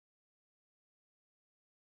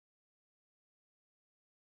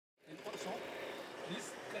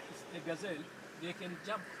gazelle, they can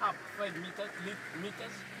jump up 5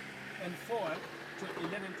 meters and forward to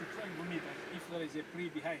 11 to 12 meters if there is a prey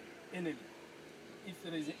behind, enemy. If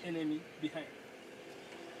there is an enemy behind.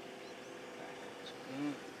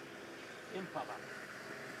 Impala.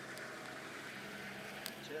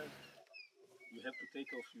 You have to take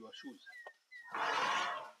off your shoes.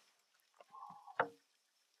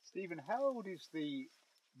 Stephen, how old is the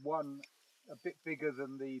one a bit bigger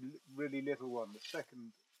than the really little one, the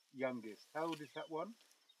second youngest? How old is that one?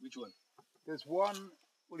 Which one? There's one,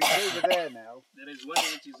 well, it's over there now. There is one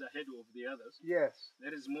which is ahead of the others. Yes.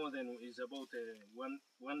 There is more than, is about 1.5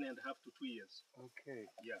 to 2 years. Okay.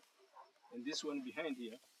 Yeah. And this one behind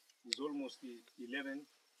here is almost 11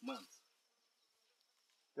 months.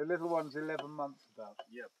 The little one's 11 months about.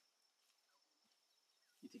 Yep.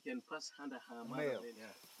 It can pass under her mother. Male.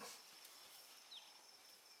 Yeah.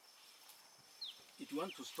 It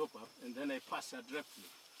wants to stop up, and then I pass her directly,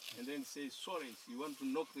 and then say, sorry, you want to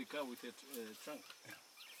knock the car with a trunk.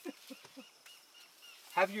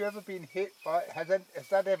 Have you ever been hit by, has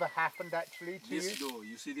that ever happened actually to you? This door,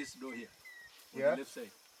 you see this door here? On Yeah. the left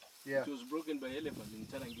side? Yeah. It was broken by elephant in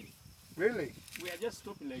Tarangire. Really? We are just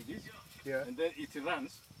stopping like this, Yeah. and then it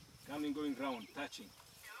runs, coming, going round, touching,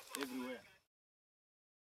 everywhere.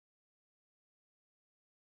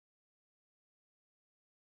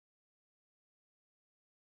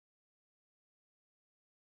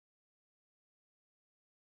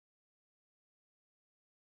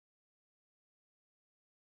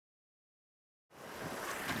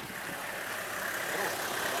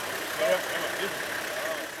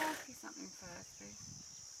 Ask you something first, please.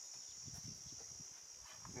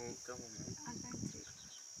 Come on, man. I'm going to.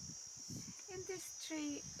 In this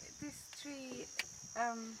tree,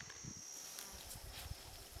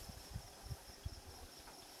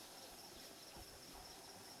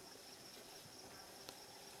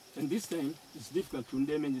 And this time, it's difficult to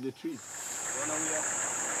damage the tree.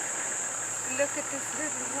 look at this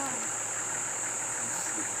little one.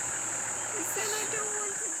 He said, I don't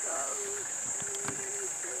want to go.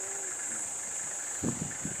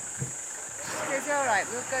 He goes, all right,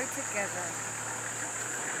 we'll go together.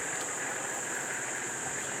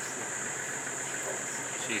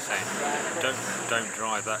 She's saying, don't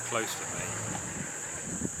drive that close to me.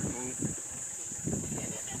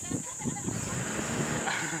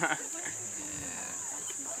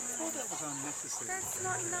 That was unnecessary. That's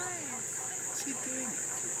not nice. What's he doing?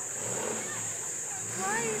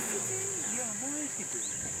 Why is he doing that? Yeah, why is he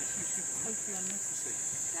doing that? This is totally unnecessary.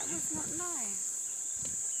 That was not nice.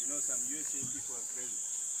 You know, some USA people are crazy.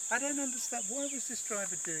 I don't understand. Why was this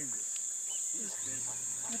driver doing this? He's crazy.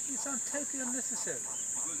 It sounds totally unnecessary.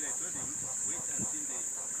 Because I told him, wait until they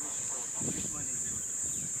cross the road. This one is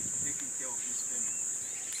taking care of his family.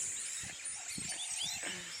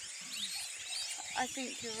 I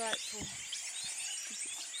think you're right, Paul.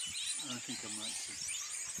 I think I'm right too.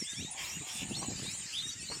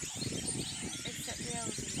 Except the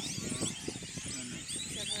elderly.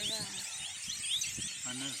 Except we're there.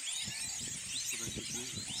 I know. That's what I should do.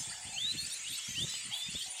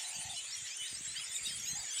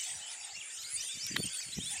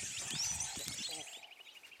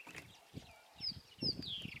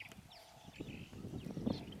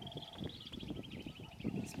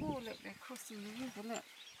 It's more, look, they're crossing the river, look.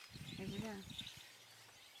 Over there.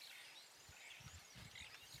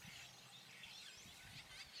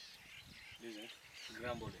 Listen,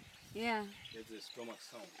 grumbling. Yeah, That's the stomach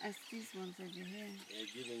sound. as these ones over here.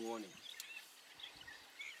 They're giving warning.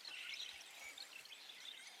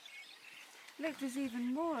 Look, there's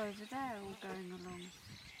even more over there all going along.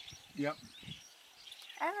 Yep.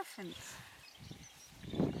 Elephants.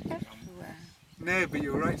 Everywhere. No, but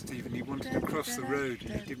you're right, Stephen. He wanted to cross the road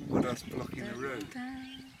and he didn't want us blocking the road.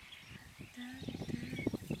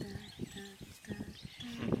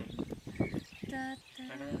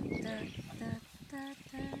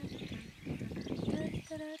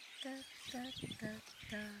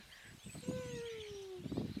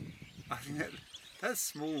 I think that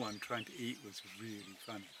small one trying to eat was really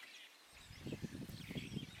funny.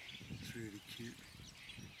 It's really cute.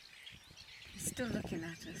 He's still looking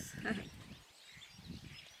at us.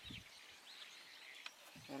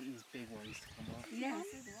 Want these big ones to come out. Yes.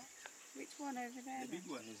 Which one over there? The big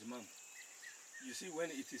one is mom. You see, when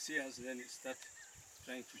it is here, then it starts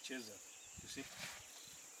trying to chase her. You see?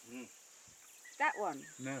 That one?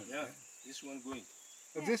 No. Yeah, this one going.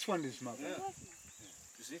 Oh, this one is mother. Yeah.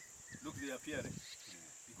 You see? Look the appearance.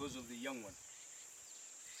 Because of the young one.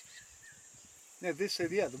 No, this,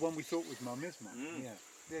 yeah, the one we thought was mum is mum. Mm.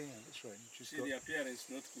 Yeah, that's right. She's See, got the appearance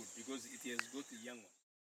not good because it has got the young one.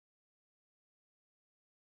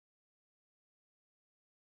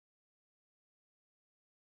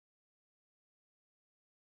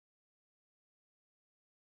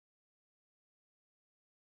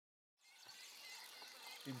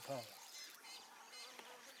 impala.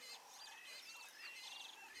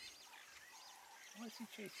 Why is he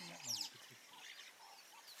chasing that one in particular?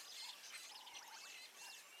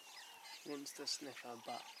 Wants to sniff her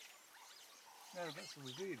butt. No, that's a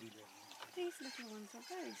really lovely. These little ones are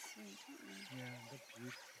very sweet, aren't they? Yeah, they're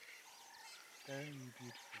beautiful. Very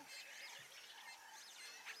beautiful.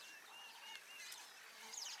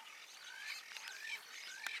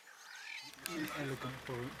 Elegant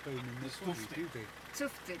bone in this body, do they?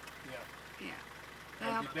 Tufted. Yeah. Yeah. They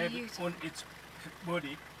And are the baby beautiful. on its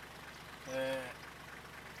body,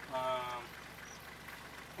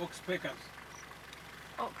 oxpeckers.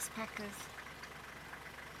 Oxpeckers.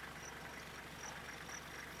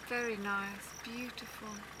 Very nice, beautiful.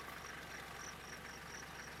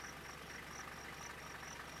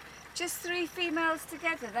 Just 3 females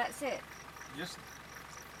together, that's it. Just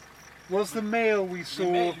Was the male we the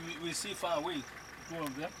saw? male we see far away, 2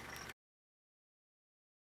 of them.